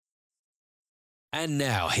And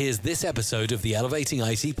now, here's this episode of the Elevating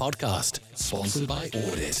IT podcast, sponsored by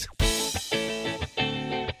Audit.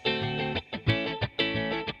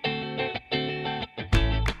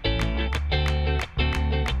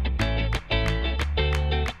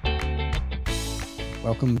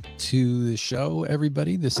 Welcome to the show,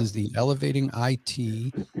 everybody. This is the Elevating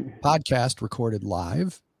IT podcast recorded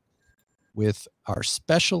live with our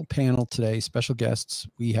special panel today, special guests.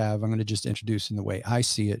 We have, I'm going to just introduce in the way I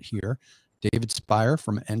see it here, David Spire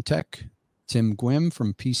from Entech, Tim Gwim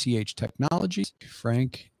from PCH Technologies,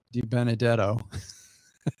 Frank DiBenedetto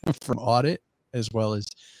from Audit, as well as,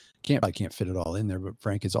 I can't fit it all in there, but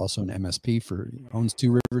Frank is also an MSP owns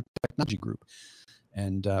Two River Technology Group.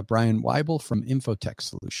 And Brian Weibel from Infotech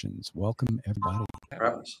Solutions. Welcome, everybody.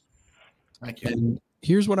 Thank you. And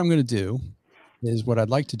here's what I'm going to do what I'd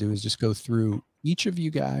like to do is just go through each of you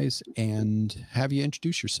guys and have you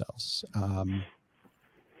introduce yourselves.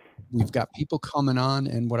 We've got people coming on,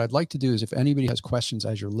 and what I'd like to do is if anybody has questions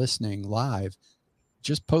as you're listening live,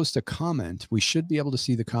 just post a comment. We should be able to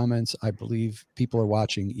see the comments. I believe people are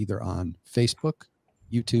watching either on Facebook,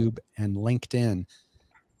 YouTube, and LinkedIn.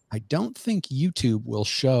 I don't think YouTube will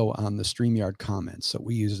show on the StreamYard comments. So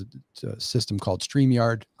we use a system called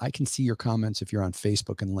StreamYard. I can see your comments if you're on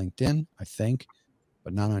Facebook and LinkedIn, I think,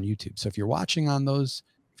 but not on YouTube. So if you're watching on those,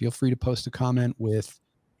 feel free to post a comment with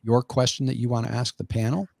your question that you want to ask the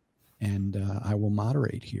panel, and I will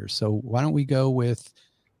moderate here. So why don't we go with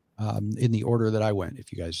in the order that I went?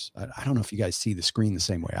 If you guys, I don't know if you guys see the screen the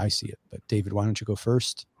same way I see it, but David, why don't you go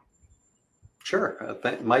first? Sure.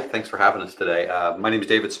 Mike, thanks for having us today. My name is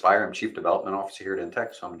David Spire. I'm Chief Development Officer here at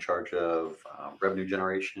Entech, so I'm in charge of revenue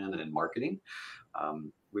generation and marketing.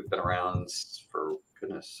 We've been around for,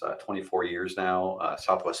 24 years now.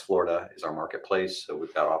 Southwest Florida is our marketplace, so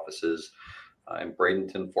we've got offices in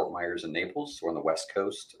Bradenton, Fort Myers, and Naples. So we're on the West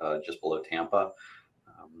Coast, just below Tampa.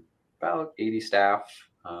 About 80 staff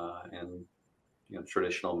and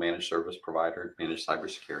traditional managed service provider, managed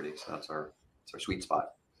cybersecurity. So that's our sweet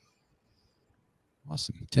spot.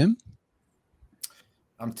 Awesome. Tim?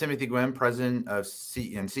 I'm Timothy Gwim, President and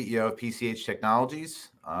CEO of PCH Technologies.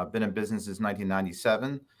 I've been in business since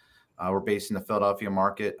 1997. We're based in the Philadelphia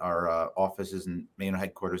market. Our office is in main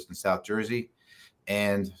headquarters in South Jersey.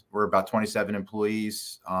 And we're about 27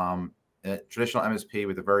 employees, a traditional MSP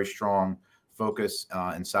with a very strong focus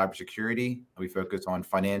in cybersecurity. We focus on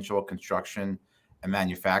financial, construction, and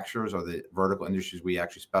manufacturers are the vertical industries we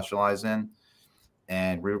actually specialize in.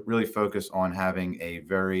 And we really focus on having a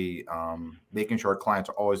very, making sure our clients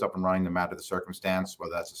are always up and running no matter the circumstance,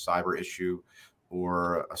 whether that's a cyber issue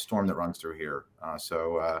or a storm that runs through here.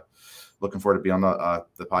 So looking forward to be on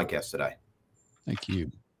the podcast today. Thank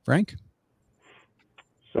you. Frank?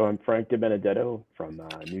 So I'm Frank DiBenedetto from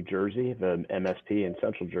New Jersey, the MSP in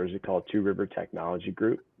Central Jersey called Two River Technology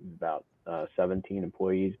Group. About 17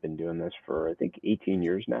 employees, been doing this for, I think, 18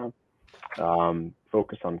 years now.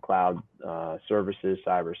 Focus on cloud services,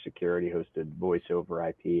 cybersecurity, hosted voice over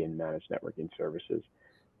IP and managed networking services,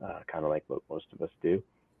 kind of like what most of us do.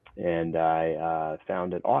 And I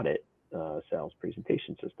founded Audit, sales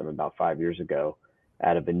presentation system about 5 years ago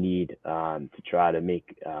out of a need to try to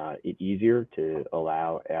make it easier to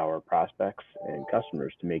allow our prospects and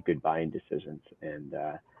customers to make good buying decisions. And,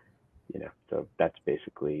 so that's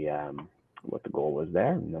basically what the goal was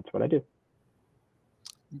there. And that's what I do.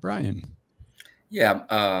 Brian. Yeah,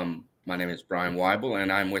 my name is Brian Weibel,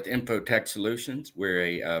 and I'm with Infotech Solutions.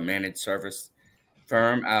 We're a managed service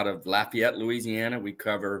firm out of Lafayette, Louisiana. We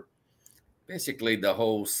cover basically the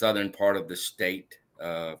whole southern part of the state,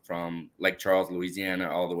 from Lake Charles, Louisiana,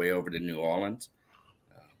 all the way over to New Orleans.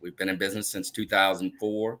 We've been in business since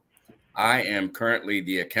 2004. I am currently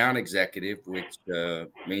the account executive, which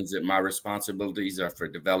means that my responsibilities are for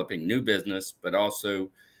developing new business, but also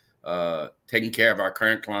taking care of our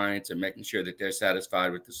current clients and making sure that they're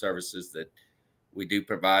satisfied with the services that we do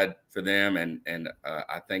provide for them. And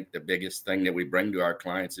I think the biggest thing that we bring to our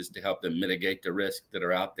clients is to help them mitigate the risks that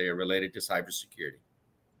are out there related to cybersecurity.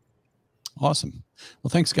 Awesome. Well,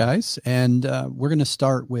 thanks, guys. And we're going to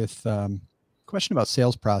start with a question about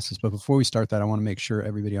sales process. But before we start that, I want to make sure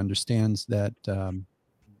everybody understands that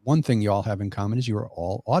one thing you all have in common is you are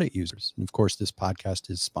all Audit users. And of course, this podcast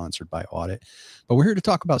is sponsored by Audit. But we're here to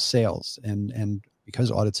talk about sales. And because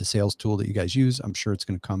Audit's a sales tool that you guys use, I'm sure it's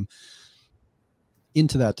going to come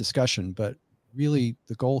into that discussion. But really,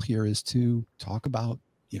 the goal here is to talk about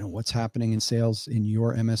what's happening in sales in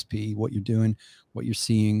your MSP, what you're doing, what you're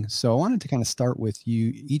seeing. So I wanted to kind of start with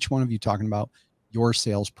you, each one of you talking about your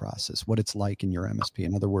sales process, what it's like in your MSP.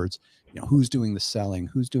 In other words, who's doing the selling,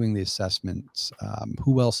 who's doing the assessments,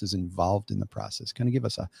 who else is involved in the process. Kind of give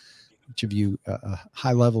us a each of you a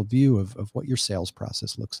high level view of what your sales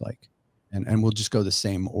process looks like. And we'll just go the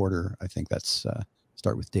same order. I think that's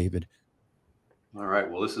start with David. All right.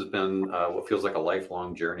 Well, this has been what feels like a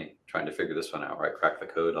lifelong journey trying to figure this one out, right? Crack the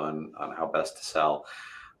code on how best to sell.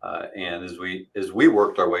 And as we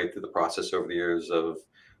worked our way through the process over the years of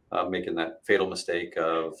making that fatal mistake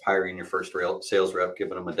of hiring your first sales rep,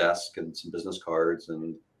 giving them a desk and some business cards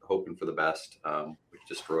and hoping for the best, which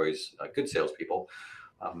destroys good salespeople.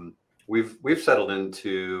 We've settled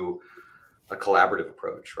into a collaborative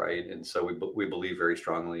approach, right? And so we believe very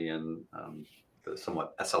strongly in the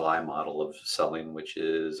somewhat SLI model of selling, which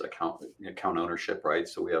is account ownership, right?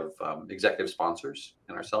 So we have executive sponsors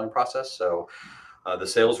in our selling process. So the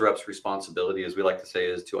sales rep's responsibility, as we like to say,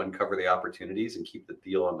 is to uncover the opportunities and keep the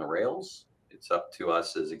deal on the rails. It's up to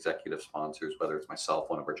us as executive sponsors, whether it's myself,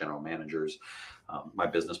 one of our general managers, my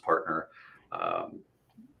business partner,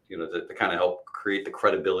 to kind of help create the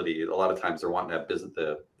credibility. A lot of times they're wanting to have business,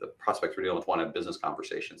 the prospects we're dealing with want to have business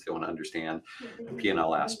conversations. They want to understand the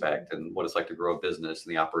P&L aspect and what it's like to grow a business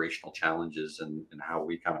and the operational challenges and how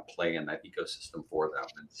we kind of play in that ecosystem for them.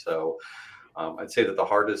 And so I'd say that the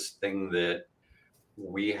hardest thing that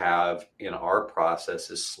we have in our process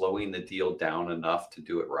is slowing the deal down enough to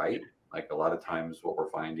do it right. Like a lot of times what we're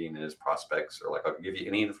finding is prospects are like, I can give you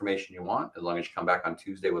any information you want as long as you come back on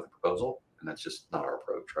Tuesday with a proposal. And that's just not our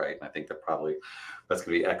approach, right? And I think that's going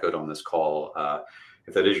to be echoed on this call.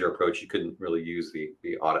 If that is your approach, you couldn't really use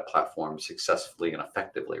the audit platform successfully and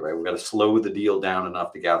effectively, right? We've got to slow the deal down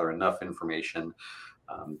enough to gather enough information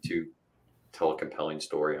to tell a compelling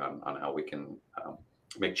story on how we can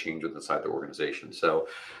make change inside the organization. So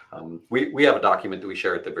we have a document that we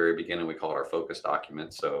share at the very beginning. We call it our focus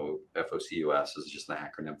document. So FOCUS is just an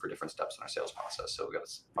acronym for different steps in our sales process. So we've got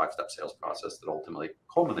a 5-step sales process that ultimately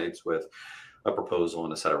culminates with a proposal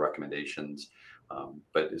and a set of recommendations.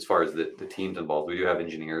 But as far as the teams involved, we do have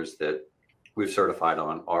engineers that we've certified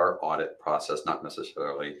on our audit process, not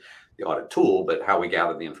necessarily the audit tool, but how we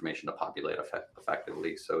gather the information to populate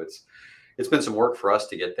effectively. So it's been some work for us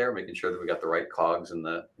to get there, making sure that we got the right cogs in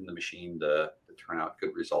the machine to turn out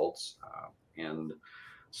good results, and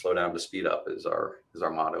slow down to speed up is our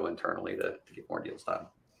motto internally to get more deals done.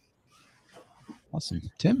 Awesome.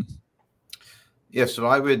 Tim. Yeah, so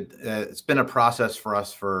I would. It's been a process for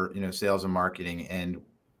us for sales and marketing, and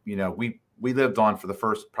we lived on for the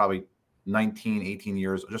first probably 19, 18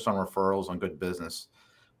 years just on referrals on good business.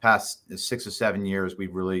 Past 6 or 7 years,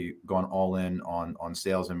 we've really gone all in on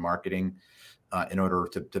sales and marketing in order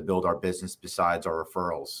to build our business besides our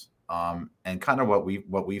referrals, and kind of what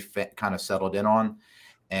we kind of settled in on.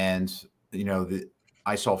 And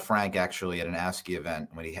I saw Frank actually at an ASCII event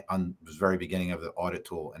when he was very beginning of the audit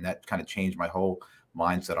tool, and that kind of changed my whole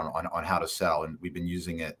mindset on how to sell, and we've been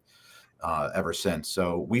using it ever since.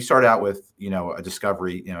 So we started out with a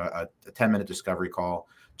discovery, a 10-minute discovery call,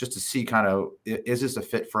 just to see kind of, is this a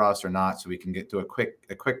fit for us or not, so we can do a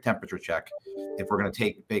quick temperature check if we're going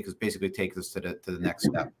to basically take this to the next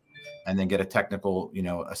step, and then get a technical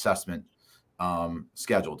assessment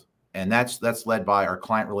scheduled. And that's led by our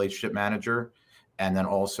client relationship manager, and then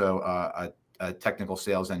also a technical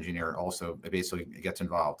sales engineer also basically gets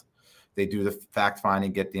involved. They do the fact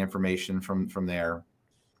finding, get the information from there,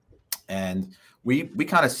 and we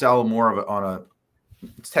kind of sell more of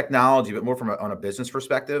it's technology, but more on a business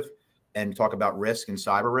perspective, and talk about risk and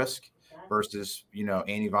cyber risk versus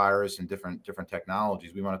antivirus and different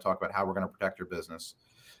technologies. We want to talk about how we're going to protect your business.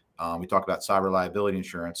 We talk about cyber liability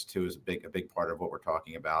insurance too, is a big part of what we're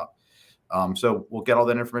talking about. So we'll get all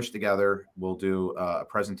that information together. We'll do a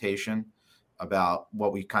presentation about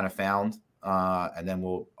what we kind of found, and then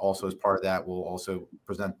we'll also, as part of that, we'll also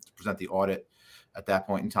present the audit at that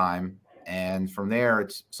point in time. And from there,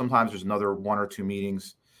 it's sometimes there's another 1 or 2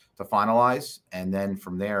 meetings to finalize, and then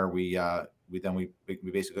from there we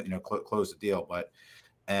basically close the deal.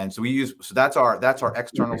 So that's our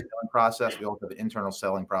external selling process. We also have an internal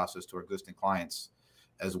selling process to our existing clients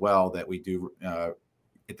as well that we do.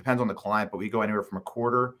 It depends on the client, but we go anywhere from a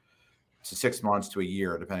quarter to 6 months to a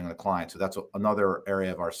year, depending on the client. So that's another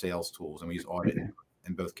area of our sales tools, and we use audit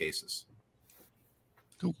in both cases.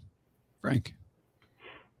 Cool. Frank.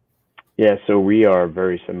 Yeah, so we are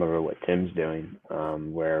very similar to what Tim's doing,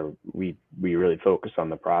 where we really focus on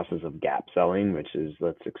the process of gap selling, which is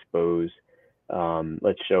let's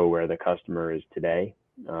show where the customer is today.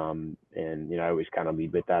 And I always kind of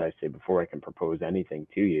lead with that. I say, before I can propose anything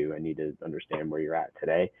to you, I need to understand where you're at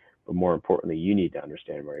today. But more importantly, you need to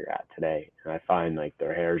understand where you're at today. And I find like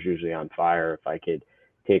their hair is usually on fire. If I could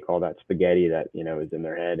take all that spaghetti that is in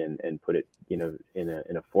their head and put it in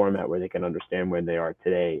a format where they can understand where they are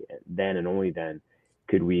today, then and only then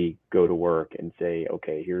could we go to work and say,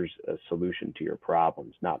 okay, here's a solution to your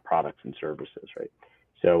problems, not products and services, right?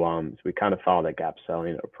 So we kind of follow that gap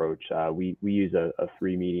selling approach. We use a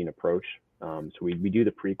 3-meeting approach. So we do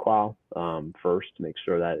the pre-qual first to make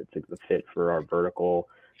sure that it's a fit for our vertical,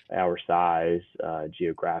 our size,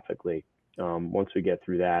 geographically. Once we get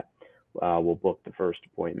through that, we'll book the first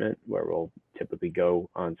appointment where we'll typically go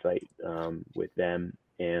on site with them,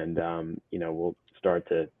 and we'll start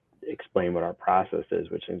to explain what our process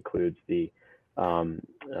is, which includes the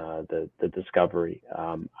discovery.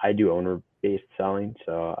 I do owner-based selling,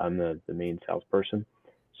 so I'm the main salesperson.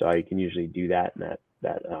 So I can usually do that in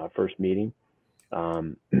that first meeting.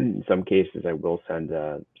 In some cases, I will send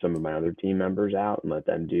some of my other team members out and let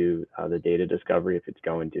them do the data discovery if it's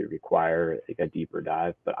going to require a deeper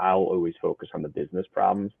dive. But I'll always focus on the business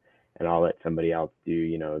problems, and I'll let somebody else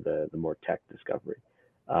do the more tech discovery.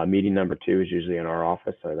 Meeting number 2 is usually in our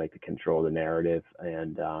office. So I like to control the narrative,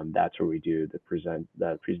 and that's where we do the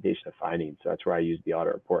presentation of findings. So that's where I use the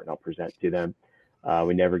audit report and I'll present to them.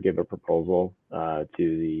 We never give a proposal to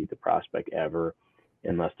the prospect ever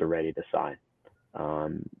unless they're ready to sign.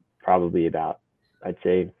 Probably about, I'd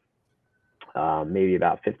say, maybe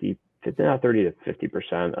about 30 to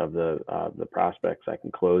 50% of the prospects I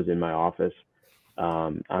can close in my office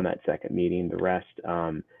on that second meeting. The rest,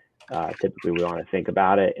 typically we want to think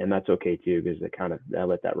about it, and that's okay too, because I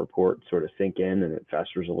let that report sort of sink in, and it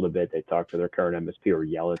festers a little bit. They talk to their current MSP or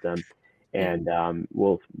yell at them, and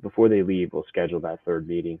before they leave, we'll schedule that third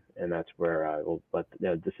meeting, and that's where we'll let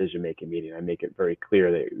the decision-making meeting. I make it very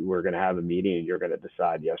clear that we're going to have a meeting, and you're going to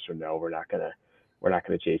decide yes or no. We're not going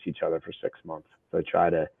to chase each other for 6 months. So I try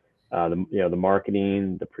to the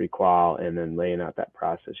marketing, the pre-qual, and then laying out that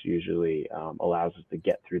process usually allows us to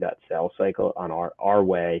get through that sales cycle on our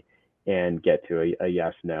way and get to a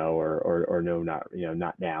yes, no, or no,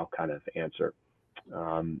 not now kind of answer.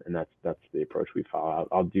 And that's the approach we follow.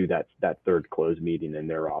 I'll do that third close meeting in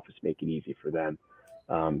their office, make it easy for them,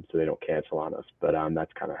 so they don't cancel on us. But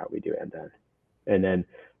that's kind of how we do end to end. And then,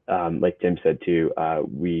 like Tim said too,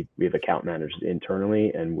 we have account managers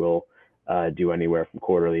internally, and we'll do anywhere from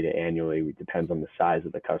quarterly to annually. It depends on the size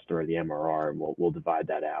of the customer, the MRR, and we'll divide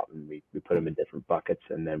that out, and we put them in different buckets,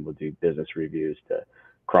 and then we'll do business reviews to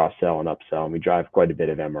cross-sell and upsell, and we drive quite a bit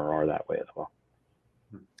of MRR that way as well.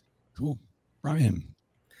 Cool. Brian.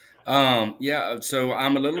 Yeah, so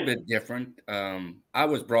I'm a little bit different. I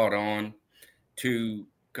was brought on to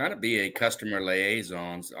kind of be a customer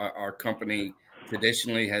liaison. Our company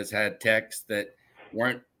traditionally has had techs that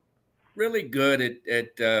weren't really good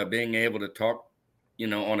at being able to talk,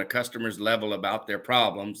 on a customer's level about their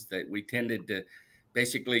problems. That we tended to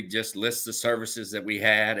basically just list the services that we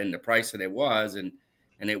had and the price that it was, and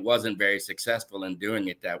it wasn't very successful in doing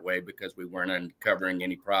it that way because we weren't uncovering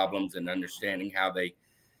any problems and understanding how they,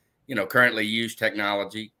 currently use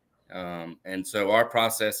technology. And so our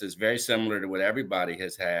process is very similar to what everybody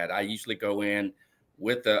has had. I usually go in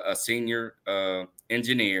with a senior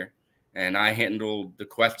engineer, and I handle the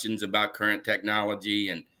questions about current technology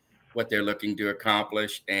and what they're looking to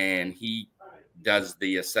accomplish. And he does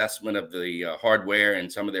the assessment of the hardware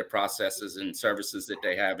and some of their processes and services that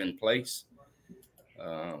they have in place.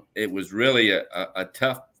 It was really a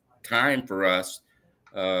tough time for us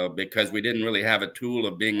because we didn't really have a tool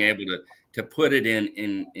of being able to put it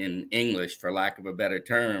in English, for lack of a better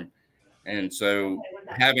term. And so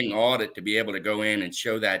having audit to be able to go in and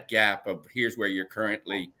show that gap of here's where you're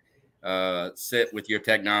currently sit with your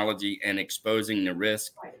technology and exposing the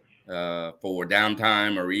risk for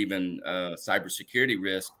downtime or even cybersecurity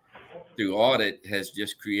risk through audit has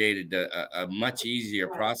just created a much easier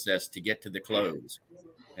process to get to the close.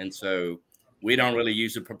 And so we don't really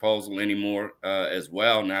use a proposal anymore as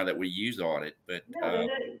well now that we use audit, but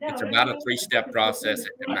it's about a 3-step process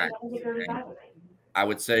at the max. And I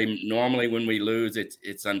would say normally when we lose,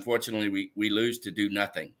 it's unfortunately we lose to do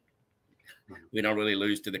nothing. We don't really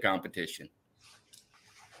lose to the competition.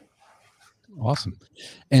 Awesome.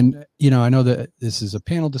 And, I know that this is a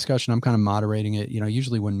panel discussion. I'm kind of moderating it.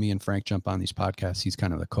 Usually when me and Frank jump on these podcasts, he's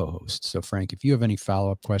kind of the co-host. So Frank, if you have any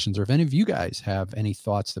follow-up questions, or if any of you guys have any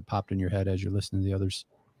thoughts that popped in your head as you're listening to the others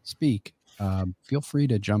speak, feel free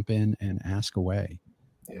to jump in and ask away.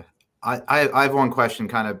 Yeah. I have one question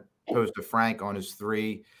kind of posed to Frank on his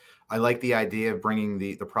 3. I like the idea of bringing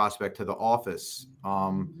the prospect to the office.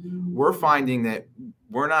 We're finding that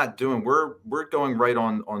we're going right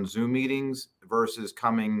on Zoom meetings versus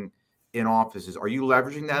coming in offices. Are you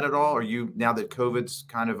leveraging that at all? Are you, now that COVID's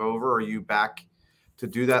kind of over, are you back to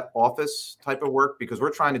do that office type of work? Because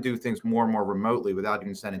we're trying to do things more and more remotely without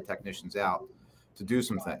even sending technicians out to do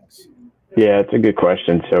some things. Yeah, it's a good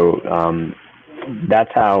question. So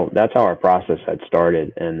that's how our process had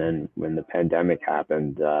started. And then when the pandemic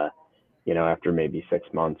happened, after maybe 6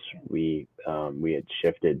 months, we had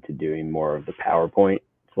shifted to doing more of the PowerPoint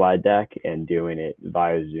slide deck and doing it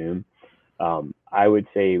via Zoom. I would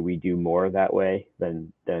say we do more that way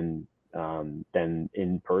than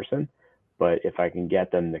in person. But if I can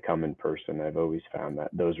get them to come in person, I've always found that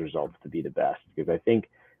those results to be the best, because I think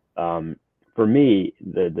for me,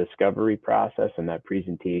 the discovery process and that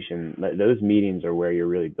presentation, those meetings are where you're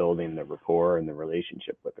really building the rapport and the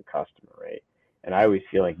relationship with the customer, right? And I always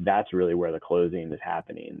feel like that's really where the closing is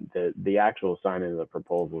happening. The actual signing of the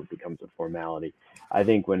proposal becomes a formality. I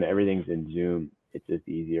think when everything's in Zoom, it's just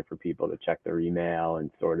easier for people to check their email and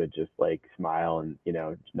sort of just like smile and,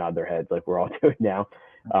 nod their heads like we're all doing now.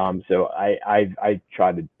 So I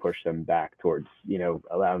try to push them back towards,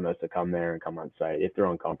 allowing us to come there and come on site if they're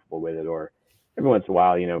uncomfortable with it, or every once in a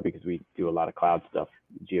while, because we do a lot of cloud stuff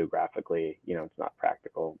geographically, it's not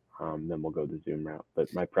practical. Then we'll go the Zoom route.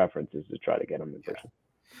 But my preference is to try to get them in person.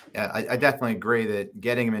 Yeah, I definitely agree that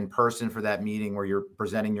getting them in person for that meeting where you're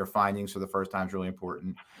presenting your findings for the first time is really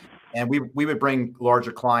important. And we would bring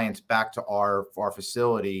larger clients back to our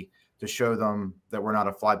facility to show them that we're not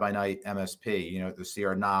a fly-by-night MSP. To see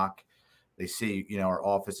our NOC, they see, our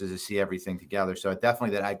offices, they see everything together. So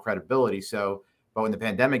definitely that had credibility. So, but when the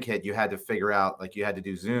pandemic hit, you had to figure out, like, you had to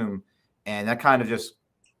do Zoom, and that kind of just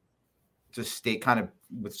stayed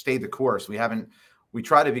the course. We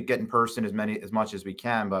try to get in person as much as we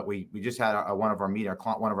can, but we just had one of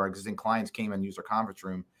our existing clients came and used our conference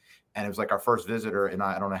room, and it was like our first visitor, and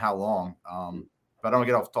I don't know how long. But I don't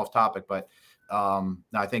get off topic, but no,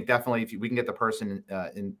 I think definitely if we can get the person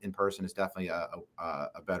in person, it's definitely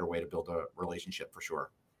a better way to build a relationship for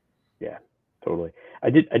sure. Yeah, totally. I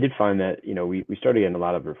did find that, we started getting a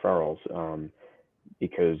lot of referrals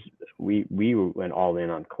because we went all in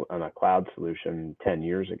on a cloud solution 10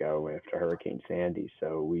 years ago after Hurricane Sandy.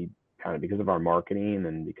 So we kind of, because of our marketing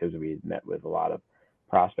and because we met with a lot of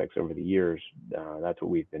prospects over the years, that's what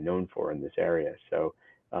we've been known for in this area. So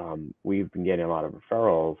we've been getting a lot of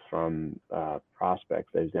referrals from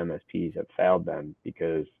prospects as MSPs have failed them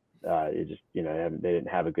because it just, they didn't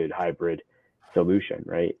have a good hybrid solution,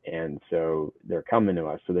 right? And so they're coming to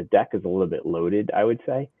us. So the deck is a little bit loaded, I would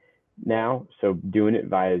say, now. So doing it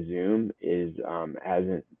via Zoom is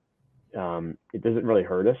it doesn't really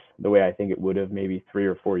hurt us the way I think it would have maybe 3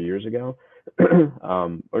 or 4 years ago.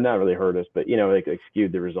 Or not really hurt us, but like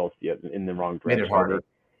skewed the results in the wrong direction. Made it harder.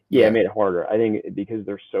 Yeah, it made it harder. I think because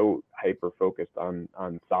they're so hyper focused on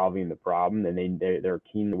solving the problem, and they're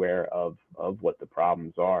keen aware of what the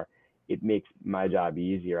problems are. It makes my job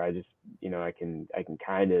easier. I just, I can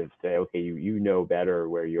kind of say, okay, you know better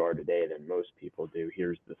where you are today than most people do.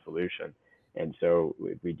 Here's the solution. And so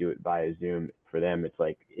if we do it via Zoom, for them, it's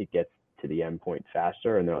like it gets to the endpoint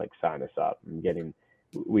faster, and they're like, sign us up.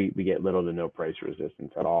 We get little to no price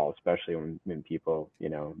resistance at all, especially when people,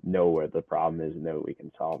 know where the problem is and know we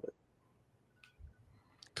can solve it.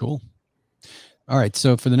 Cool. All right.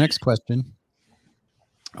 So for the next question,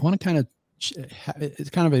 I want to kind of, it's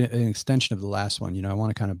kind of an extension of the last one. I want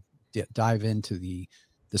to kind of dive into the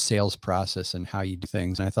sales process and how you do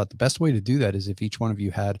things. And I thought the best way to do that is if each one of you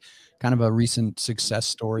had kind of a recent success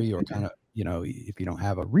story, or kind of, if you don't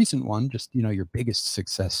have a recent one, just, your biggest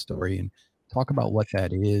success story, and talk about what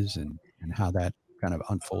that is and how that kind of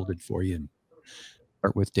unfolded for you. And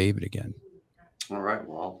start with David again. All right.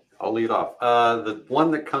 Well, I'll lead off. The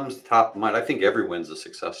one that comes to top of mind, I think every win's a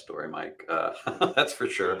success story, Mike. That's for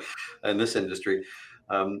sure in this industry.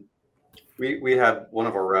 We had one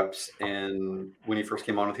of our reps, and when he first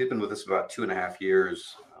came on, he'd been with us about 2.5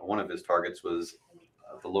 years. One of his targets was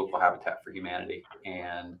the local Habitat for Humanity,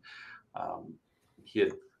 and he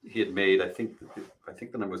had made, I think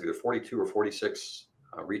the number was either 42 or 46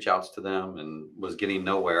 reach outs to them, and was getting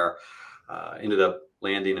nowhere. Ended up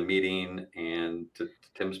landing a meeting, and to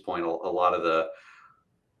Tim's point, a lot of the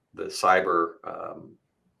cyber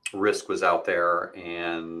risk was out there,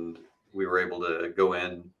 and we were able to go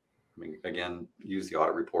in. Again, use the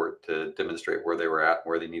audit report to demonstrate where they were at,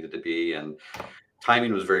 where they needed to be, and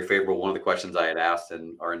timing was very favorable. One of the questions I had asked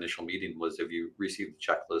in our initial meeting was, have you received the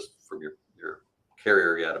checklist from your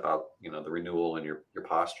carrier yet about the renewal and your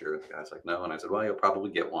posture? The guy's like, no. And I said, well, you'll probably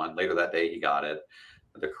get one. Later that day he got it.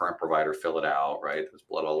 The current provider fill it out, right? There's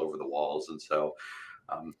blood all over the walls. And so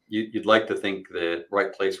you'd like to think that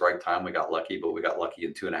right place, right time, we got lucky, but we got lucky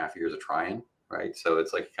in 2.5 years of trying, right? So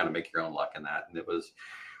it's like you kind of make your own luck in that. And it was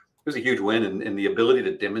a huge win, and the ability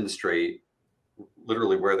to demonstrate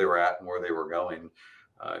literally where they were at and where they were going.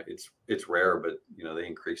 It's rare, but they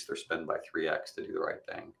increased their spend by 3x to do the right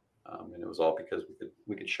thing. And it was all because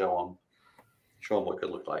we could show them. show them what good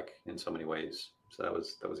looked like in so many ways. So that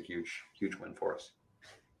was a huge win for us.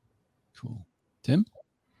 Cool. Tim?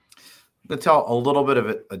 I'm going to tell a little bit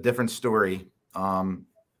of a different story.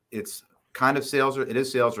 It's kind of it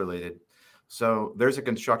is sales related. So there's a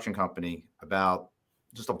construction company about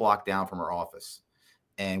just a block down from our office.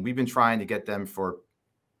 And we've been trying to get them for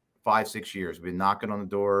 5-6 years. We've been knocking on the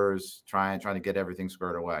doors, trying to get everything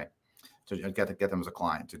squared away to get them as a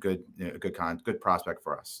client. It's a good prospect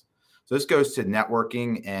for us. So this goes to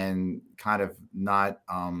networking and kind of not,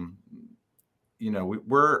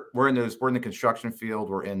 we're in the construction field,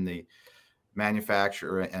 we're in the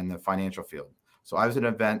manufacturer and the financial field. So I was at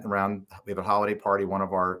an event we have a holiday party, one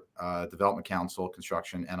of our development council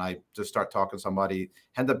construction, and I just start talking to somebody,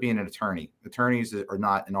 end up being an attorney. Attorneys are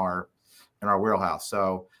not in our wheelhouse.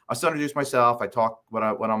 So I still introduce myself. I talk what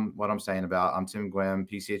I'm saying about. I'm Tim Gwynn,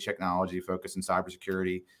 PCH Technology, focused in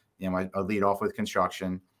cybersecurity. I lead off with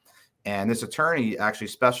construction, and this attorney actually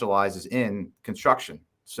specializes in construction.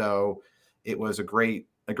 So it was a great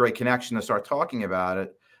connection to start talking about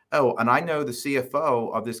it. Oh, and I know the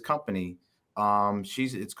CFO of this company.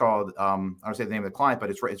 It's called, I don't say the name of the client, but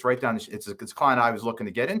it's right down. It's a client I was looking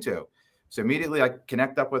to get into. So immediately I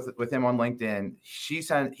connect up with him on LinkedIn. He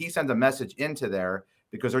sends a message into there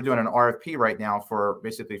because they're doing an RFP right now for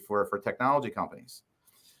technology companies.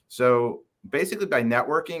 So basically by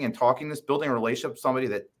networking and talking building a relationship with somebody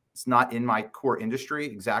that's not in my core industry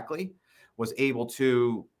exactly, was able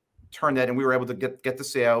to turn that, and we were able to get the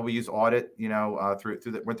sale. We use audit,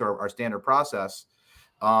 went through our standard process.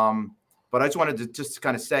 But I just wanted to just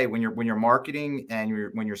kind of say, when you're marketing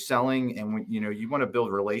and when you're selling, and when you want to build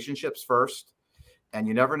relationships first, and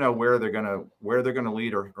you never know where they're gonna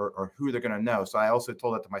lead or who they're gonna know. So I also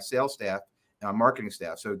told that to my sales staff and my marketing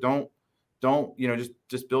staff. So don't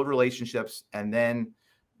just build relationships, and then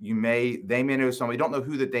they may know somebody. You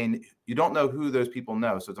don't know who those people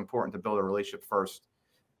know. So it's important to build a relationship first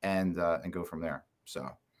and go from there. So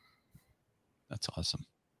that's awesome.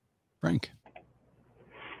 Frank.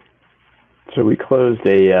 So we closed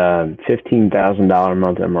a $15,000 a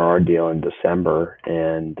month MRR deal in December,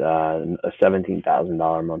 and a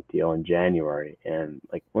 $17,000 a month deal in January. And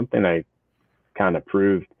like, one thing I kind of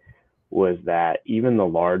proved was that even the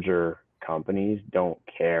larger companies don't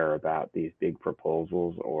care about these big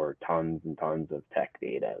proposals or tons and tons of tech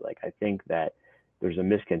data. Like, I think that there's a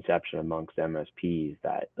misconception amongst MSPs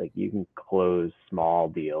that like you can close small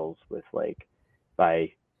deals with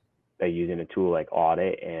by using a tool like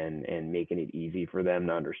Audit and making it easy for them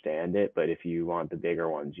to understand it. But if you want the bigger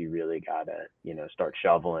ones, you really gotta, start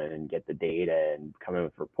shoveling and get the data and come in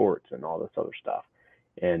with reports and all this other stuff.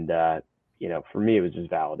 And, for me, it was just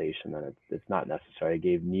validation that it's not necessary. I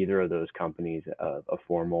gave neither of those companies a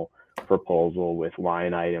formal proposal with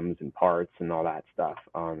line items and parts and all that stuff.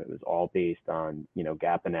 It was all based on,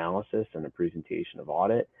 gap analysis and a presentation of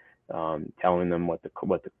Audit. Telling them what the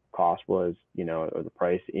cost was, or the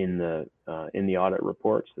price in the audit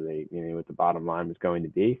report, so they knew what the bottom line was going to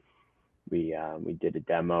be. We did a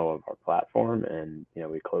demo of our platform, and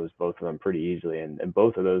we closed both of them pretty easily. And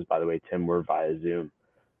both of those, by the way, Tim, were via Zoom.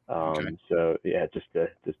 Okay. So yeah, just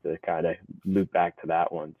to kind of loop back to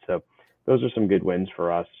that one. So those are some good wins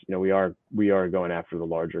for us. We are going after the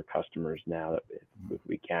larger customers now. That if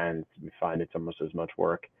we can, we find it's almost as much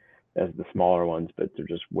work as the smaller ones, but they're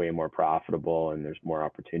just way more profitable and there's more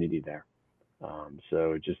opportunity there.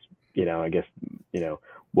 So just, I guess,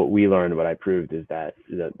 what we learned, what I proved is that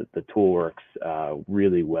the tool works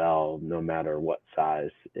really well, no matter what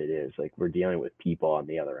size it is. Like, we're dealing with people on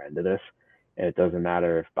the other end of this, and it doesn't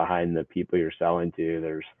matter if behind the people you're selling to,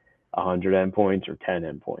 there's 100 endpoints or 10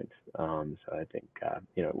 endpoints. So I think,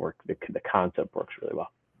 it worked. The concept works really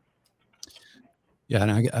well. Yeah,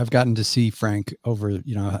 and I've gotten to see Frank over,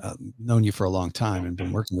 I've known you for a long time and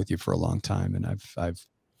been working with you for a long time, and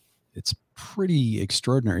it's pretty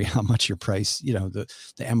extraordinary how much your price, the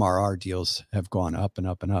MRR deals have gone up and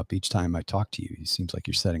up and up each time I talk to you. It seems like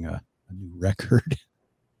you're setting a new record.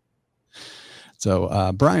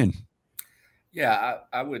 So, Brian. Yeah,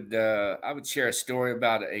 I would share a story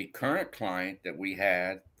about a current client that we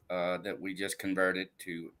had that we just converted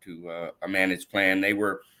to a managed plan. They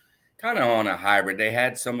were kind of on a hybrid. They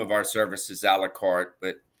had some of our services a la carte,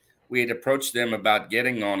 but we had approached them about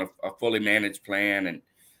getting on a fully managed plan, and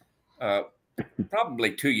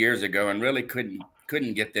probably 2 years ago, and really couldn't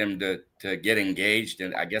get them to get engaged.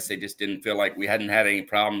 And I guess they just didn't feel like we hadn't had any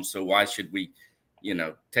problems. So why should we,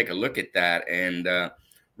 take a look at that? And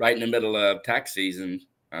right in the middle of tax season,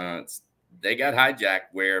 they got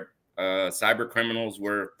hijacked where cyber criminals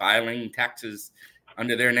were filing taxes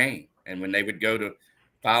under their name. And when they would go to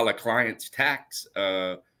file a client's tax,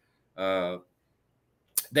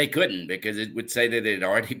 they couldn't, because it would say that it had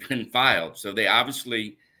already been filed. So they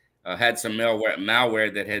obviously had some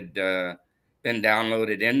malware that had been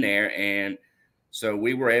downloaded in there. And so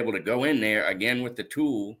we were able to go in there again with the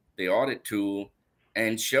tool, the audit tool,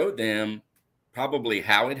 and show them probably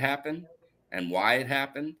how it happened and why it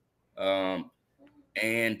happened.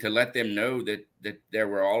 And to let them know that there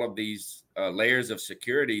were all of these layers of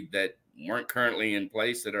security that weren't currently in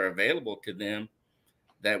place that are available to them,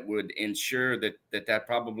 that would ensure that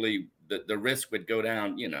probably the risk would go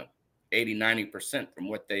down, 80, 90% from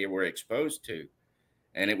what they were exposed to.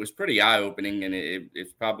 And it was pretty eye-opening. And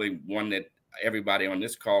it's probably one that everybody on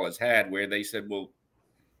this call has had, where they said, well,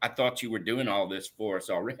 I thought you were doing all this for us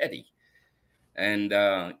already. And,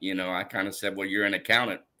 I kind of said, well, you're an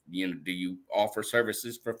accountant. Do you offer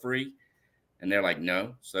services for free? And they're like,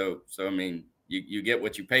 no. So I mean, you get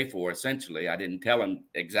what you pay for, essentially. I didn't tell them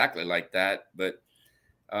exactly like that, but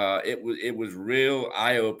it was real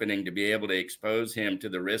eye-opening to be able to expose him to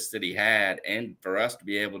the risks that he had, and for us to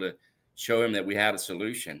be able to show him that we had a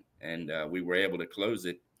solution. And we were able to close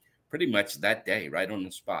it pretty much that day, right on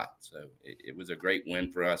the spot. So it was a great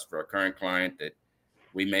win for us, for a current client, that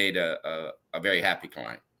we made a very happy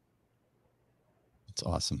client. That's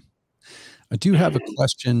awesome. I do have a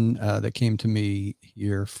question that came to me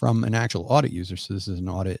here from an actual audit user. So this is an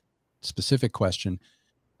audit specific question.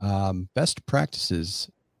 Best practices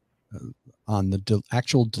on the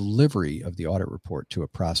actual delivery of the audit report to a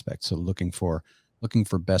prospect. So looking for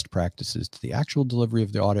best practices to the actual delivery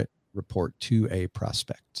of the audit report to a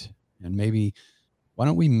prospect. And maybe, why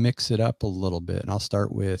don't we mix it up a little bit? And I'll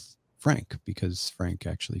start with Frank, because Frank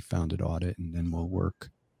actually founded audit, and then we'll work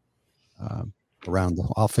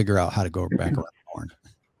I'll figure out how to go back around the horn.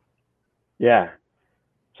 Yeah.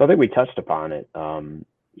 So I think we touched upon it.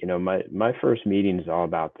 My first meeting is all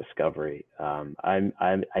about discovery. I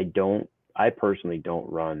personally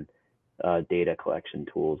don't run data collection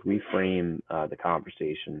tools. We frame the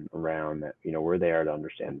conversation around that. We're there to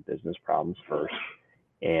understand business problems first,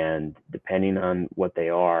 and depending on what they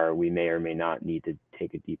are, we may or may not need to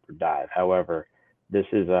take a deeper dive. However, this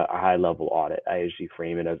is a high level audit. I usually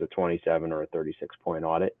frame it as a 27 or a 36 point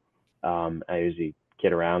audit. I usually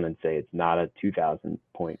kid around and say it's not a 2,000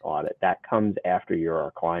 point audit. That comes after you're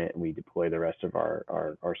our client and we deploy the rest of our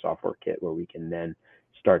software kit, where we can then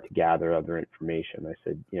start to gather other information. I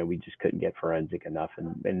said, we just couldn't get forensic enough.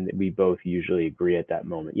 And we both usually agree at that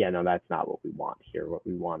moment, yeah, no, that's not what we want here. What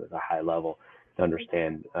we want is a high level to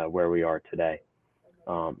understand where we are today.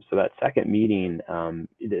 So that second meeting,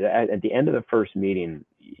 at the end of the first meeting,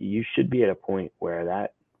 you should be at a point where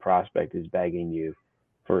that prospect is begging you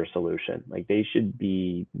for a solution. Like, they should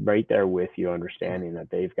be right there with you, understanding that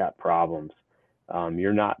they've got problems.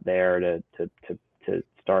 You're not there to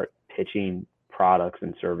start pitching products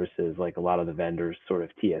and services like a lot of the vendors sort of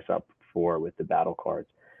tee us up for with the battle cards.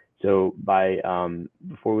 So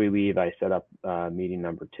before we leave, I set up meeting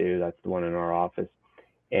number 2. That's the one in our office.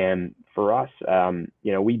 And for us,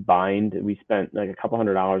 we spent like a couple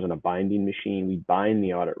 $100 on a binding machine. We bind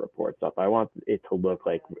the audit reports up. I want it to look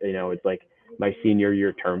like, it's like my senior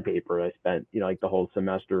year term paper. I spent, like the whole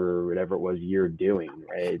semester or whatever it was year doing,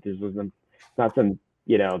 right? This wasn't, not some,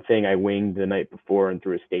 thing I winged the night before and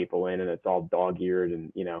threw a staple in and it's all dog-eared.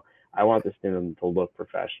 And, I want this thing to look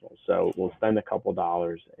professional. So we'll spend a couple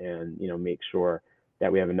dollars and, make sure that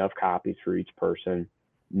we have enough copies for each person.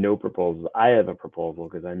 No proposals. I have a proposal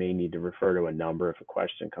because I may need to refer to a number if a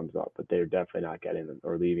question comes up, but they're definitely not getting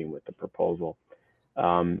or leaving with the proposal.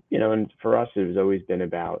 And for us, it has always been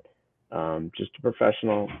about just a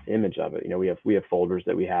professional image of it. We have folders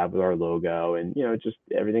that we have with our logo, and just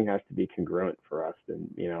everything has to be congruent for us. And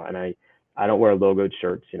and I don't wear logoed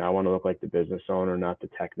shirts. I want to look like the business owner, not the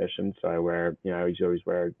technician. So I wear, I always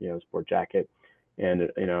wear sport jacket.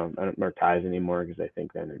 And, I don't wear ties anymore because I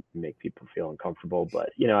think then it make people feel uncomfortable.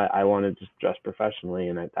 But, I want to just dress professionally,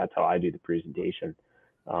 and that's how I do the presentation.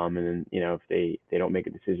 And then, if they don't make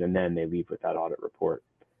a decision, then they leave with that audit report,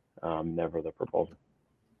 never the proposal.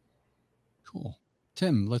 Cool.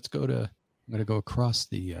 Tim, I'm going to go across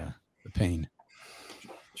the pane.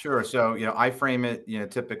 Sure. So, I frame it,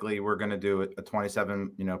 typically we're going to do a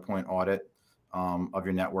 27, point audit of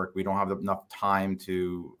your network. We don't have enough time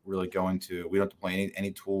to really go into, we don't deploy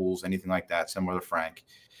any tools, anything like that, similar to Frank.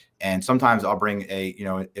 And sometimes I'll bring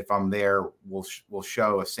if I'm there, we'll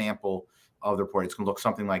show a sample of the report. It's going to look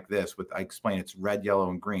something like this I explain it's red, yellow,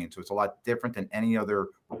 and green. So it's a lot different than any other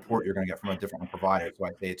report you're going to get from a different provider. So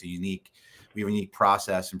I say we have a unique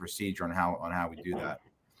process and procedure on how we do that.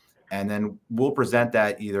 And then we'll present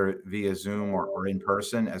that either via Zoom or in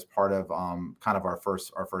person as part of kind of our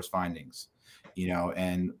first findings.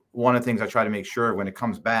 And one of the things I try to make sure when it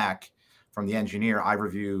comes back from the engineer, I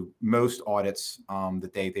review most audits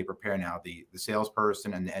that they prepare now. The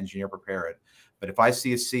salesperson and the engineer prepare it. But if I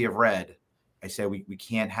see a sea of red, I say we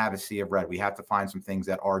can't have a sea of red. We have to find some things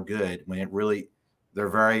that are good when we have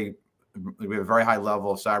a very high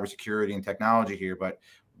level of cybersecurity and technology here. But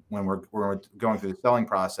when we're going through the selling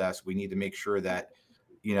process, we need to make sure that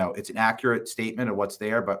it's an accurate statement of what's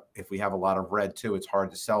there. But if we have a lot of red too, it's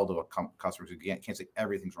hard to sell to a customer. You can't say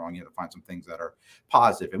everything's wrong. You have to find some things that are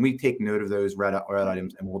positive. And we take note of those red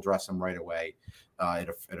items and we'll address them right away at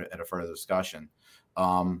a further discussion.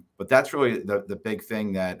 But that's really the big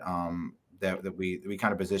thing that we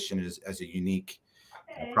kind of position as a unique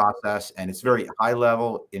process. And it's very high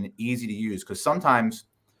level and easy to use, because sometimes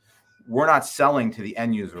we're not selling to the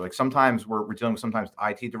end user. Like sometimes we're dealing with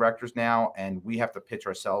IT directors now, and we have to pitch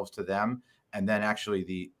ourselves to them, and then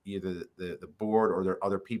actually either the board or there are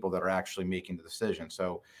other people that are actually making the decision.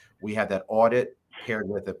 So we have that audit paired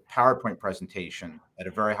with a PowerPoint presentation at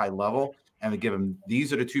a very high level, and we give them,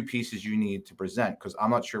 these are the two pieces you need to present, because I'm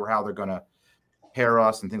not sure how they're going to pair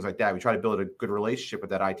us and things like that. We try to build a good relationship with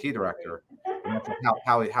that IT director, and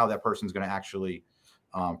how that person's going to actually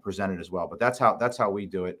present it as well. But that's how we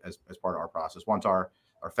do it as part of our process. Once our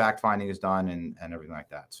fact finding is done and everything like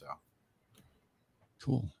that. So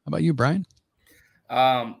cool. How about you, Brian?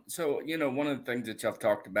 So, one of the things that y'all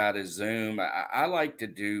talked about is Zoom. I like to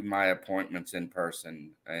do my appointments in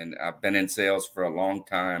person, and I've been in sales for a long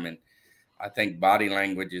time. And I think body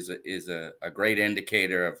language is a great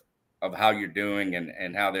indicator of how you're doing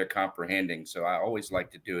and how they're comprehending. So I always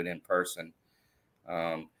like to do it in person.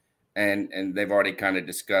 And they've already kind of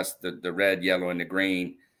discussed the red, yellow, and the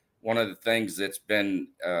green. One of the things that's been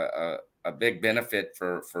a big benefit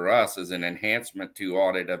for us is an enhancement to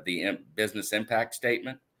audit of the business impact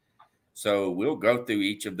statement. So we'll go through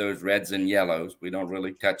each of those reds and yellows. We don't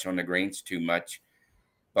really touch on the greens too much,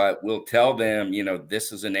 but we'll tell them,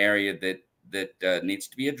 this is an area that needs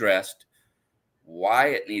to be addressed, why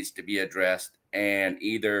it needs to be addressed, and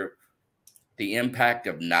either the impact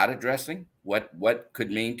of not addressing what could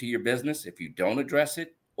mean to your business if you don't address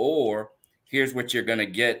it, or here's what you're going to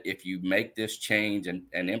get if you make this change and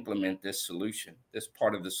implement this solution, this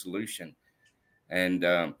part of the solution. And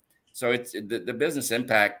so it's the business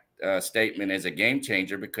impact statement is a game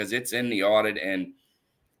changer, because it's in the audit. And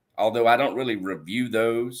although I don't really review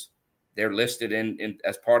those, they're listed in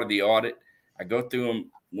as part of the audit. I go through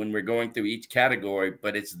them when we're going through each category,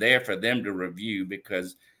 but it's there for them to review,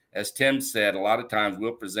 because as Tim said, a lot of times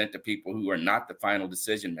we'll present to people who are not the final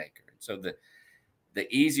decision maker. So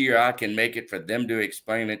the easier I can make it for them to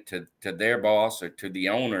explain it to their boss or to the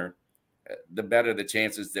owner, the better the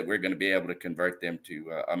chances that we're going to be able to convert them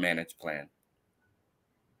to a managed plan.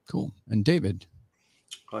 Cool. And David?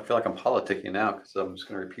 Well, I feel like I'm politicking now, because I'm just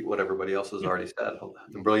going to repeat what everybody else has already said.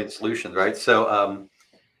 The brilliant solutions, right? So,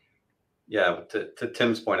 yeah, to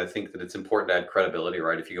Tim's point, I think that it's important to add credibility,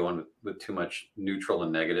 right? If you go in with too much neutral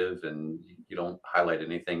and negative and you don't highlight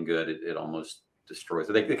anything good, it almost destroys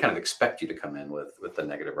it. They kind of expect you to come in with the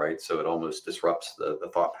negative, right? So it almost disrupts the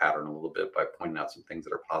thought pattern a little bit by pointing out some things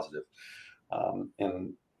that are positive.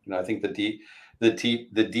 And I think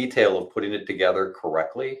the detail of putting it together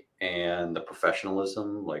correctly and the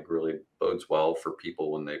professionalism really bodes well for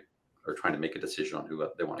people when they are trying to make a decision on who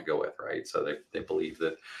they want to go with, right? So they believe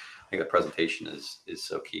that. I think the presentation is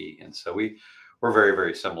so key. And so we're very,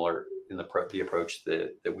 very similar in the approach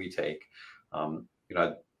that we take.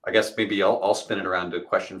 I guess maybe I'll spin it around to a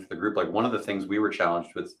question for the group. Like, one of the things we were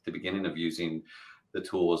challenged with at the beginning of using the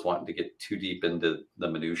tool was wanting to get too deep into the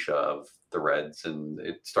minutia of the reds, and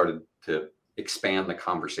it started to expand the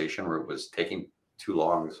conversation where it was taking too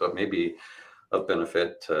long. So it may be of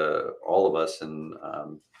benefit to all of us and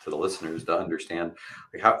to the listeners to understand,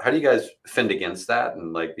 how do you guys fend against that,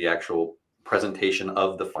 and the actual presentation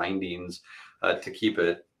of the findings to keep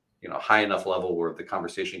it high enough level where the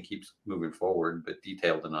conversation keeps moving forward, but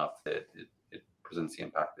detailed enough that it presents the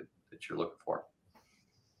impact that you're looking for.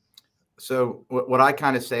 So what I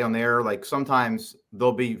kind of say on there, sometimes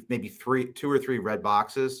there'll be maybe 2 or 3 red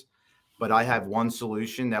boxes, but I have one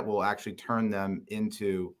solution that will actually turn them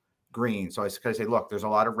into green. So I kind of say, look, there's a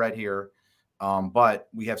lot of red here, but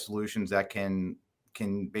we have solutions that can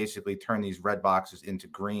basically turn these red boxes into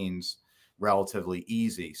greens relatively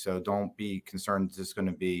easy. So don't be concerned this is going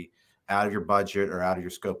to be out of your budget or out of your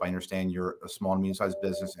scope. I understand you're a small and medium-sized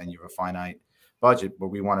business and you have a finite budget, but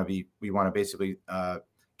we want to basically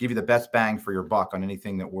give you the best bang for your buck on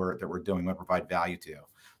anything that we're doing. We provide value to.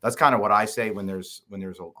 That's kind of what I say when there's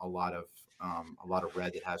a lot of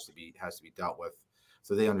red that has to be dealt with.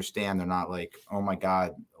 so they understand. They're not like, oh my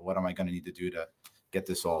God, what am I going to need to do to get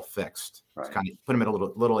this all fixed? Right. It's kind of put them at a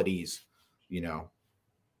little at ease,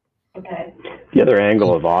 Okay. The other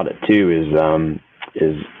angle of audit too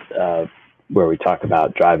is where we talk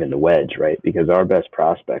about driving the wedge, right? Because our best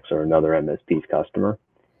prospects are another MSP's customer,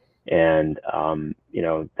 and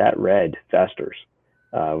that red festers.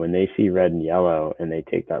 When they see red and yellow and they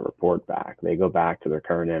take that report back, they go back to their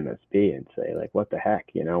current MSP and say, like, what the heck?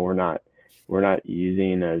 We're not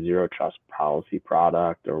using a zero trust policy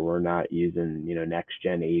product, or we're not using, next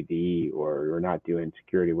gen AV, or we're not doing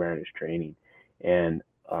security awareness training. And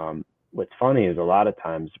what's funny is a lot of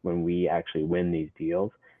times when we actually win these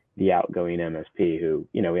deals, the outgoing MSP who,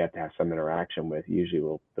 we have to have some interaction with,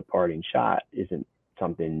 usually the parting shot isn't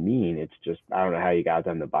something mean. It's just, I don't know how you got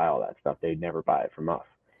them to buy all that stuff. They'd never buy it from us.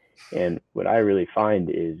 And what I really find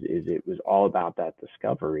is it was all about that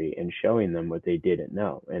discovery and showing them what they didn't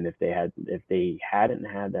know. And if they hadn't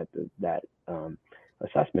had that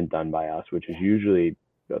assessment done by us, which is usually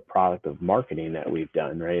a product of marketing that we've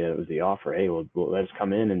done, right? It was the offer, hey, well, let's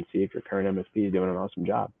come in and see if your current MSP is doing an awesome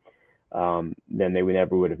job. Then they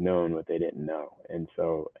never would have known what they didn't know. And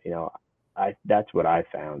so, that's what I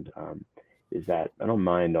found. Is that I don't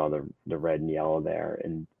mind all the red and yellow there.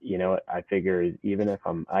 And I figure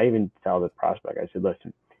I even tell the prospect, I said,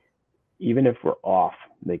 listen, even if we're off,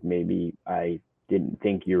 like maybe I didn't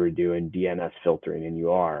think you were doing DNS filtering and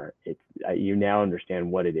you are, you now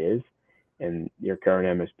understand what it is, and your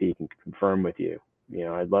current MSP can confirm with you.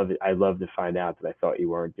 I'd love to find out that I thought you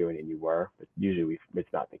weren't doing it and you were, but usually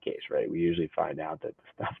it's not the case, right? We usually find out that the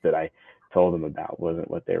stuff that I told them about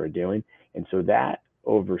wasn't what they were doing. And so that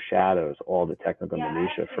overshadows all the technical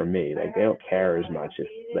minutia for me. Like, they don't care as much if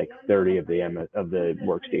like 30 of the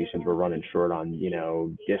workstations were running short on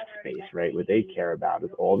disk space, right? What they care about is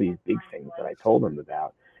all these big things that I told them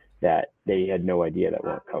about that they had no idea that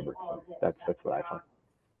weren't covered. So that's what I found.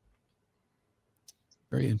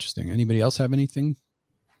 Very interesting. Anybody else have anything?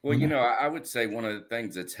 Well, I would say one of the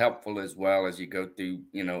things that's helpful as well as you go through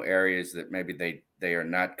areas that maybe they are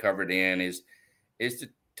not covered in is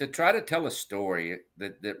to try to tell a story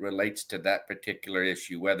that relates to that particular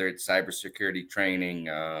issue, whether it's cybersecurity training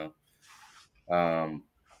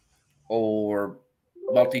or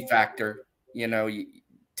multi-factor. You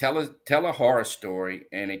tell a horror story,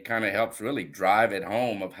 and it kind of helps really drive it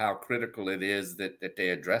home of how critical it is that they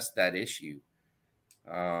address that issue,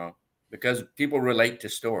 because people relate to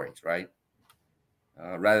stories, right?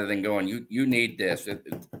 Rather than going, you need this.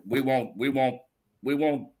 We won't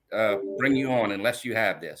bring you on unless you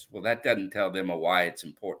have this. Well, that doesn't tell them why it's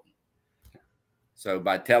important. So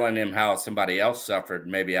by telling them how somebody else suffered,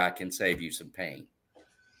 maybe I can save you some pain.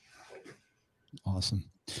 Awesome.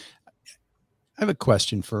 I have a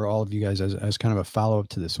question for all of you guys as kind of a follow-up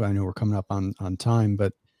to this. So I know we're coming up on time,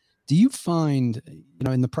 but do you find,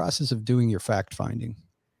 in the process of doing your fact finding,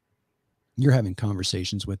 you're having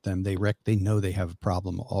conversations with them, they know they have a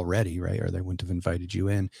problem already, right? Or they wouldn't have invited you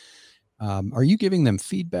in. Are you giving them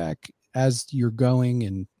feedback as you're going?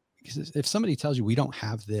 And if somebody tells you we don't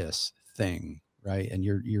have this thing, right, and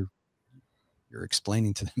you're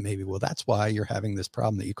explaining to them maybe, well, that's why you're having this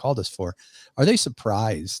problem that you called us for, are they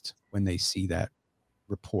surprised when they see that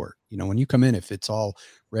report? When you come in, if it's all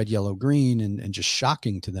red, yellow, green and just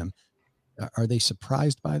shocking to them, are they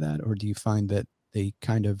surprised by that? Or do you find that they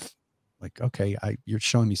kind of like, okay, you're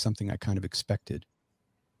showing me something I kind of expected?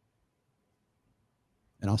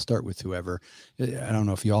 And I'll start with whoever. I don't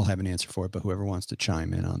know if you all have an answer for it, but whoever wants to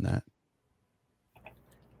chime in on that.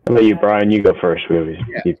 How about you, Brian? You go first.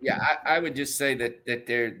 I would just say that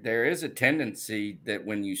there is a tendency that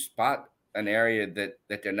when you spot an area that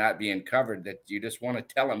they're not being covered, that you just want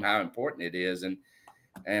to tell them how important it is. And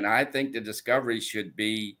I think the discovery should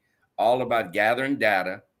be all about gathering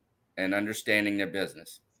data and understanding their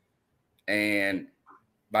business. And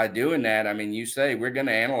by doing that, I mean, you say, we're going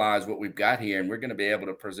to analyze what we've got here, and we're going to be able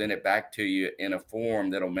to present it back to you in a form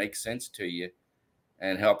that'll make sense to you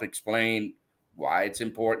and help explain why it's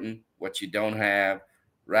important, what you don't have,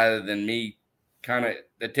 rather than me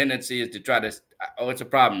the tendency is to try to, oh, it's a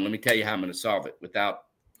problem, let me tell you how I'm going to solve it, without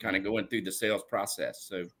kind of going through the sales process.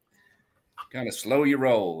 So kind of slow your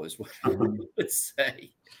roll is what I would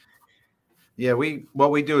say. Yeah,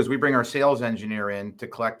 what we do is we bring our sales engineer in to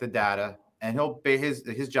collect the data, and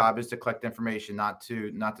his job is to collect information, not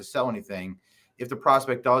to sell anything. If the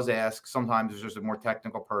prospect does ask, sometimes there's just a more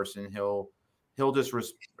technical person. He'll just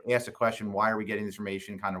ask a question: why are we getting this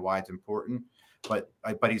information? Kind of why it's important. But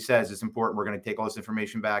he says it's important. We're going to take all this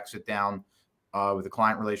information back, sit down with the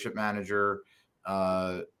client relationship manager,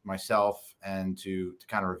 myself, and to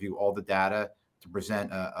kind of review all the data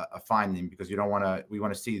present a finding, because we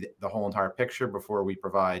want to see the whole entire picture before we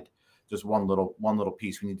provide just one little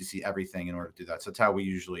piece. We need to see everything in order to do that. So that's how we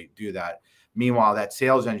usually do that. Meanwhile, that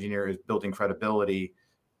sales engineer is building credibility,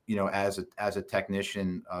 as a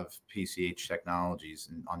technician of PCH Technologies,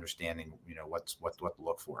 and understanding, what to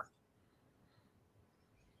look for.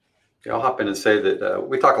 Yeah, I'll hop in and say that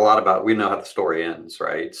we talk a lot about, we know how the story ends,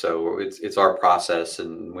 right? So it's our process,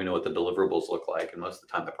 and we know what the deliverables look like, and most of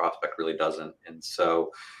the time the prospect really doesn't. And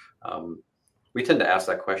so we tend to ask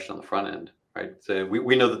that question on the front end, right? So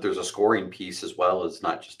we know that there's a scoring piece as well as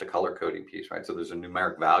not just a color coding piece, right? So there's a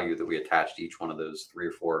numeric value that we attach to each one of those 3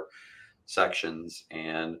 or 4 sections.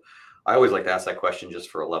 And I always like to ask that question just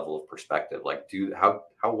for a level of perspective. Like, how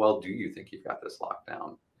well do you think you've got this locked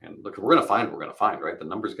down? And look, we're going to find what we're going to find, right? The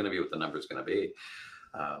number's going to be what the number's going to be.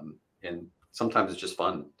 And sometimes it's just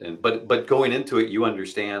fun. But going into it, you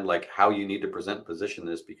understand like how you need to present and position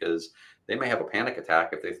this, because they may have a panic attack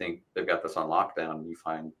if they think they've got this on lockdown, and you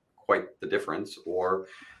find quite the difference, or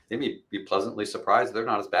they may be pleasantly surprised they're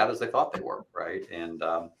not as bad as they thought they were, right? And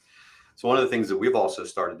so one of the things that we've also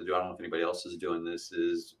started to do, I don't know if anybody else is doing this,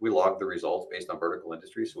 is we log the results based on vertical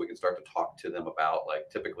industry, so we can start to talk to them about, like,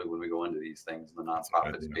 typically when we go into these things in the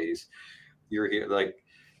nonprofit space, you're here, like,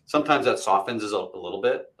 sometimes that softens us a little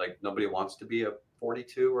bit. Like, nobody wants to be a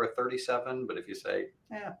 42 or a 37, but if you say,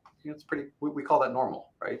 yeah, it's pretty, we call that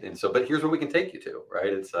normal, right? And so, but here's where we can take you to,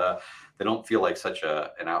 right? It's they don't feel like such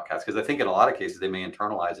an outcast, because I think in a lot of cases they may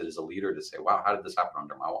internalize it as a leader to say, wow, how did this happen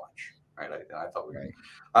under my watch? Right. I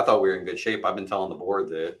thought we were in good shape. I've been telling the board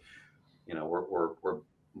that, we're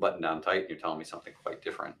buttoned down tight, and you're telling me something quite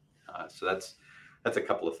different. So that's a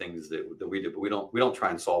couple of things that we do, but we don't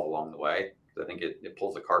try and solve along the way. I think it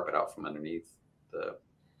pulls the carpet out from underneath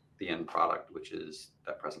the end product, which is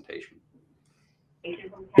that presentation.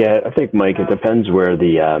 Yeah, I think, Mike, it depends where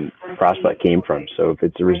the prospect came from. So if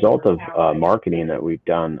it's a result of marketing that we've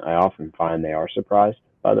done, I often find they are surprised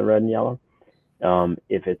by the red and yellow.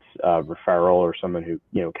 If it's a referral or someone who,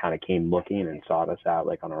 kind of came looking and sought us out,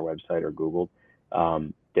 like on our website or Googled,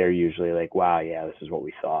 they're usually like, wow, yeah, this is what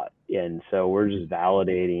we thought. And so we're just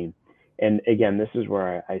validating. And again, this is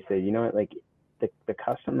where I say, like the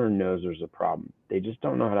customer knows there's a problem. They just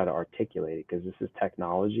don't know how to articulate it, because this is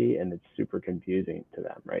technology and it's super confusing to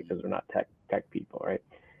them, right? Because they're not tech people, right?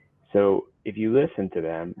 So if you listen to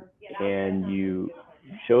them and you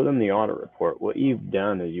show them the audit report, what you've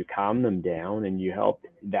done is you calm them down and you help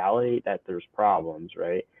validate that there's problems,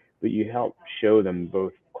 right? But you help show them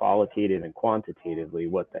both qualitative and quantitatively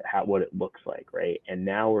what it looks like, right? And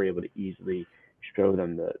now we're able to easily show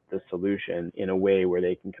them the solution in a way where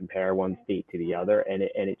they can compare one state to the other, and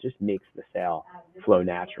it just makes the sale flow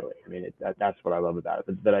naturally. I mean, that's what I love about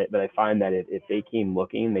it. But I find that if they came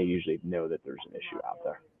looking, they usually know that there's an issue out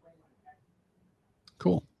there.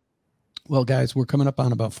 Cool. Well, guys, we're coming up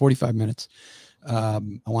on about 45 minutes.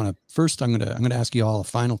 I'm going to ask you all a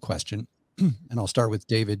final question, and I'll start with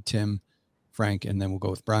David, Tim, Frank, and then we'll go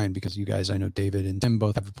with Brian, because you guys, I know David and Tim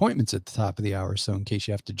both have appointments at the top of the hour. So in case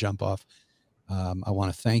you have to jump off, I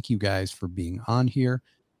want to thank you guys for being on here.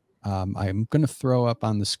 I'm going to throw up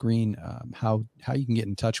on the screen how you can get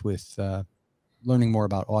in touch with learning more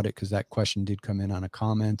about audit, because that question did come in on a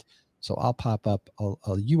comment. So I'll pop up a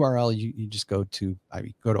URL. You just go to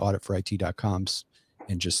auditforit.com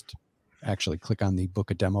and just actually click on the book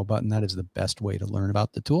a demo button. That is the best way to learn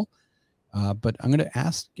about the tool. But I'm going to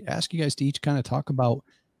ask you guys to each kind of talk about,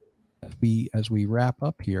 as we wrap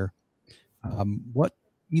up here, what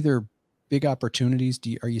either big opportunities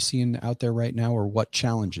are you seeing out there right now, or what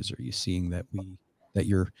challenges are you seeing that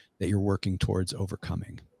you're working towards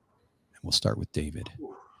overcoming? And we'll start with David.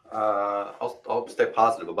 I'll stay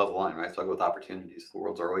positive above the line, right? So I'll go with opportunities. The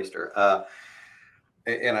world's our oyster.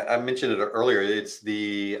 And I mentioned it earlier. It's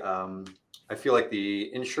I feel like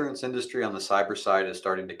the insurance industry on the cyber side is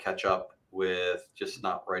starting to catch up with just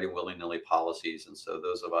not writing willy-nilly policies. And so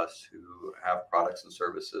those of us who have products and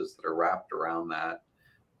services that are wrapped around that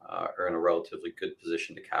are in a relatively good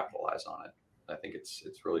position to capitalize on it. I think it's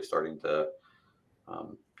really starting to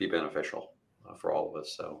be beneficial for all of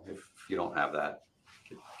us. So if you don't have that,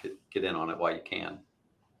 get in on it while you can.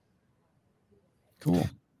 Cool.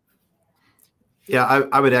 Yeah,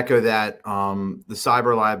 I would echo that. The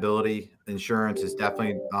cyber liability insurance is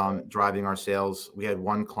definitely driving our sales. We had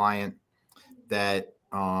one client that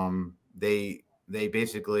they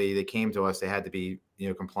came to us. They had to be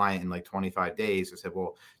compliant in like 25 days. I said,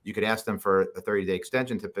 well, you could ask them for a 30-day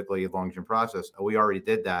extension, typically a long-term process. Oh, we already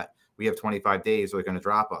did that. We have 25 days. So they're going to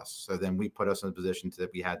drop us. So then we put us in a position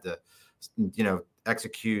that we had to,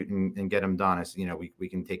 execute and get them done. I said, we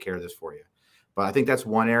can take care of this for you. But I think that's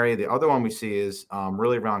one area. The other one we see is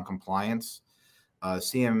really around compliance,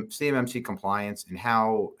 CMMC compliance, and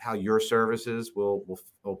how your services will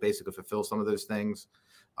basically fulfill some of those things.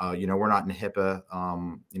 We're not in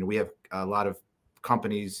HIPAA. We have a lot of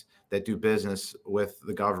companies that do business with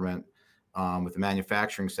the government, with the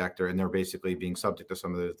manufacturing sector, and they're basically being subject to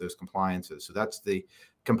some of those compliances. So that's the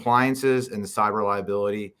compliances, and the cyber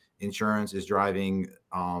liability insurance is driving.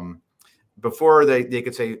 Before they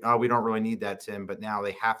could say, "Oh, we don't really need that, Tim," but now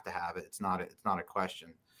they have to have it. It's not a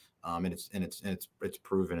question, and it's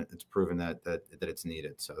proven. It's proven that it's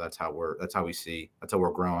needed. So that's how we're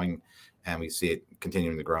growing, and we see it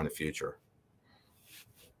continuing to grow in the future.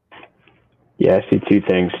 Yeah, I see two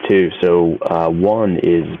things too. So one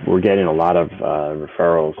is we're getting a lot of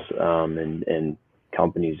referrals and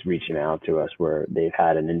companies reaching out to us where they've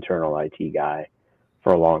had an internal IT guy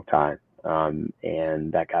for a long time,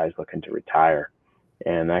 and that guy's looking to retire.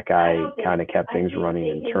 And that guy kind of kept things running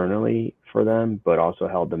internally for them, but also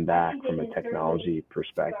held them back from a technology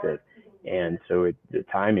perspective. And so the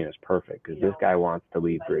timing is perfect because this guy wants to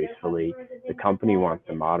leave gracefully. The company wants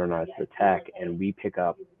to modernize the tech, and we pick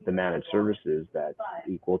up the managed services that's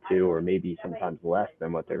equal to, or maybe sometimes less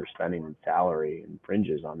than what they were spending in salary and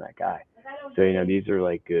fringes on that guy. So, these are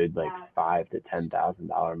like good, like $5,000 to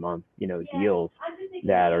 $10,000 a month, deals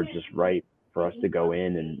that are just right for us to go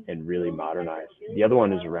in and really modernize. The other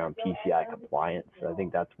one is around PCI compliance. I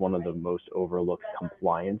think that's one of the most overlooked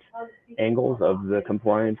compliance angles of the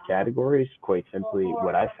compliance categories. Quite simply,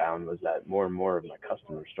 what I found was that more and more of my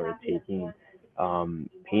customers started taking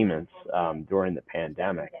payments during the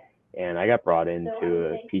pandemic. And I got brought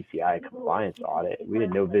into a PCI compliance audit. We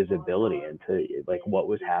had no visibility into like what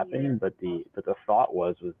was happening, but the thought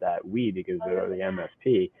was that we, because we were the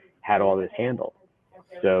MSP, had all this handled.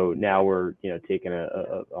 So now we're, taking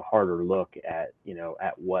a harder look at,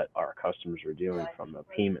 at what our customers are doing from a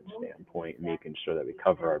payment standpoint, and making sure that we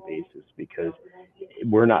cover our bases, because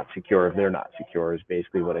we're not secure if they're not secure is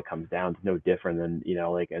basically what it comes down to. No different than,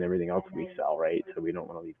 like, and everything else we sell, right? So we don't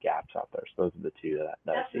want to leave gaps out there. So those are the two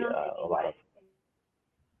that I see a lot of.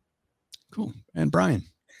 Cool. And Brian?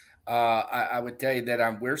 I would tell you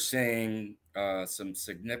that we're seeing some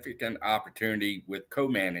significant opportunity with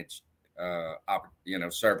co-managed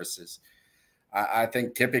services. I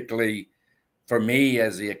think typically for me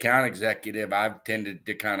as the account executive, I've tended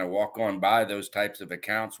to kind of walk on by those types of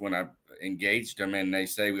accounts when I've engaged them and they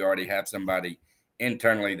say we already have somebody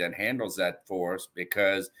internally that handles that for us,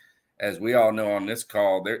 because as we all know on this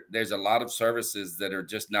call, there's a lot of services that are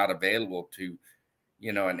just not available to,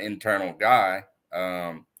 an internal guy.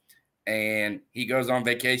 And he goes on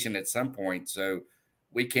vacation at some point. So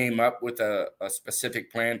we came up with a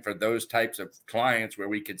specific plan for those types of clients where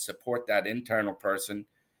we could support that internal person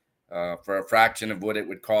for a fraction of what it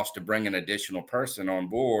would cost to bring an additional person on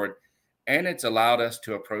board. And it's allowed us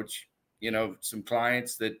to approach, some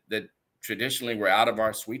clients that traditionally were out of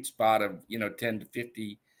our sweet spot of, 10 to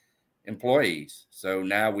 50 employees. So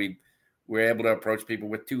now we're able to approach people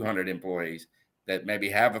with 200 employees that maybe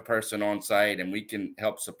have a person on site, and we can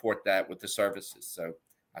help support that with the services. So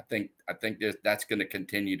I think that's going to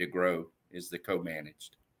continue to grow, is the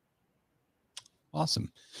co-managed.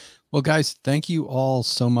 Awesome. Well, guys, thank you all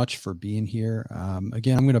so much for being here.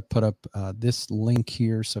 Again, I'm going to put up this link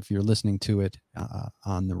here. So if you're listening to it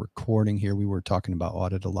on the recording here, we were talking about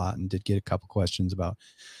audit a lot and did get a couple questions about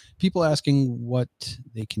people asking what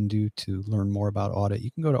they can do to learn more about audit.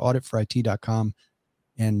 You can go to auditforit.com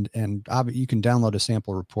and you can download a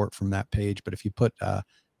sample report from that page. But if you put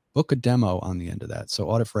book a demo on the end of that, so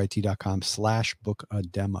auditforit.com/book a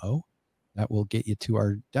demo, that will get you to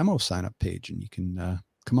our demo sign up page, and you can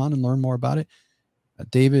come on and learn more about it.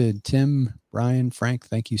 David, Tim, Brian, Frank,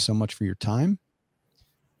 thank you so much for your time.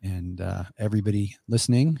 And everybody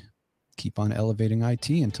listening, keep on elevating IT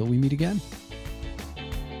until we meet again.